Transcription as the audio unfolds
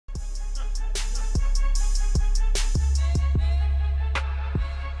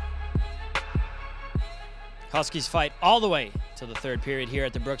Huskies fight all the way to the third period here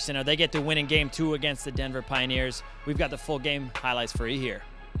at the Brooks Center. They get to win in Game 2 against the Denver Pioneers. We've got the full game highlights for you here.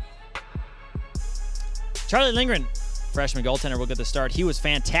 Charlie Lindgren, freshman goaltender, will get the start. He was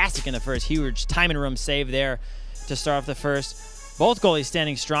fantastic in the first. Huge time and room save there to start off the first. Both goalies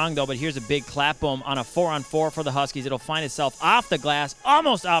standing strong, though, but here's a big clap boom on a 4-on-4 for the Huskies. It'll find itself off the glass,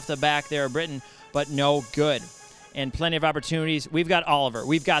 almost off the back there of Britton, but no good. And plenty of opportunities. We've got Oliver.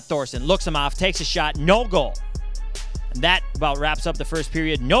 We've got Thorson. Looks him off, takes a shot, no goal. And that about wraps up the first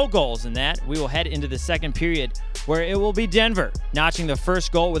period. No goals in that. We will head into the second period where it will be Denver notching the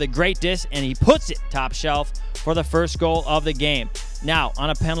first goal with a great dish, and he puts it top shelf for the first goal of the game. Now, on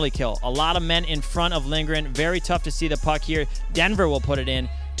a penalty kill, a lot of men in front of Lindgren. Very tough to see the puck here. Denver will put it in.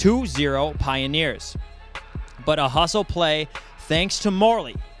 2-0 Pioneers. But a hustle play, thanks to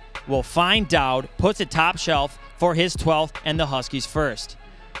Morley, will find Dowd, puts it top shelf for his 12th and the Huskies' first.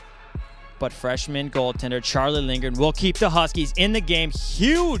 But freshman goaltender Charlie Lindgren will keep the Huskies in the game.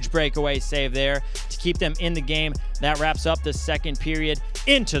 Huge breakaway save there to keep them in the game. That wraps up the second period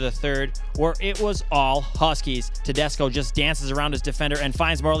into the third, where it was all Huskies. Tedesco just dances around his defender and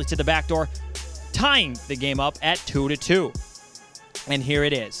finds Morley to the back door, tying the game up at 2-2. And here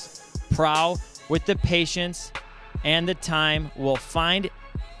it is. Prow, with the patience and the time, will find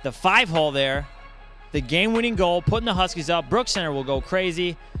the 5-hole there. The game-winning goal, putting the Huskies up. Brooks Center will go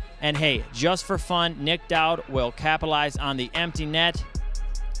crazy. And hey, just for fun, Nick Dowd will capitalize on the empty net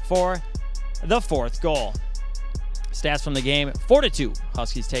for the fourth goal. Stats from the game, 4-2.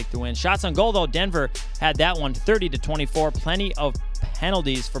 Huskies take the win. Shots on goal, though, Denver had that one 30-24. Plenty of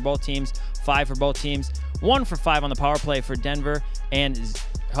penalties for both teams, 5 for both teams. 1 for 5 on the power play for Denver, and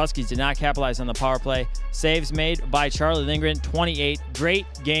Huskies did not capitalize on the power play. Saves made by Charlie Lindgren, 28. Great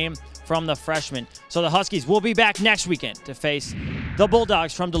game from the freshman. So the Huskies will be back next weekend to face the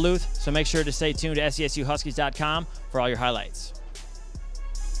Bulldogs from Duluth. So make sure to stay tuned to SCSUHuskies.com for all your highlights.